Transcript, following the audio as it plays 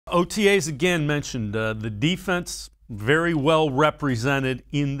OTAs again mentioned. The defense very well represented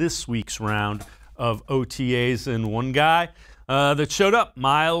in this week's round of OTAs, and one guy that showed up,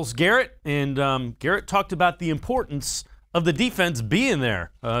 Myles Garrett, and Garrett talked about the importance of the defense being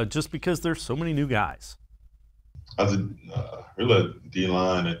there just because there's so many new guys. As a really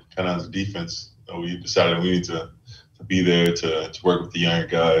D-line and kind of as a defense, we decided we need to be there to work with the younger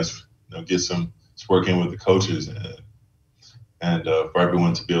guys, get some work in with the coaches, and for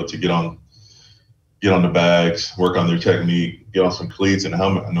everyone to be able to get on the bags, work on their technique, get on some cleats and a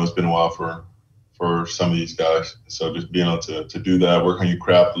helmet. I know it's been a while for some of these guys, so just being able to do that, work on your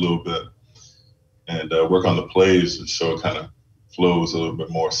craft a little bit, and work on the plays so it kind of flows a little bit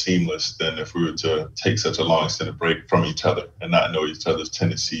more seamless than if we were to take such a long extended break from each other and not know each other's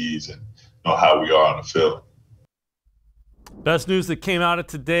tendencies and know how we are on the field. Best news that came out of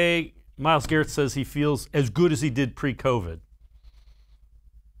today, Myles Garrett says he feels as good as he did pre-COVID.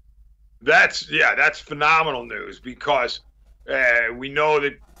 That's phenomenal news because we know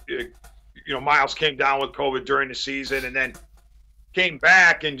that Myles came down with COVID during the season and then came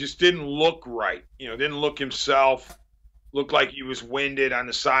back and just didn't look right. Didn't look himself. Looked like he was winded on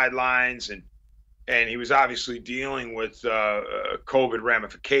the sidelines, and he was obviously dealing with COVID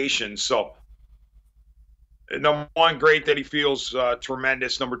ramifications. So, number one, great that he feels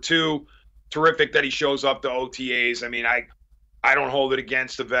tremendous. Number two, terrific that he shows up to OTAs. I mean, I don't hold it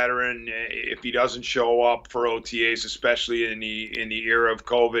against a veteran if he doesn't show up for OTAs, especially in the era of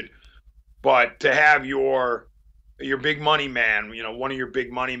COVID. But to have your big money man, one of your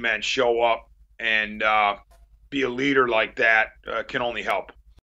big money men show up and be a leader like that can only help.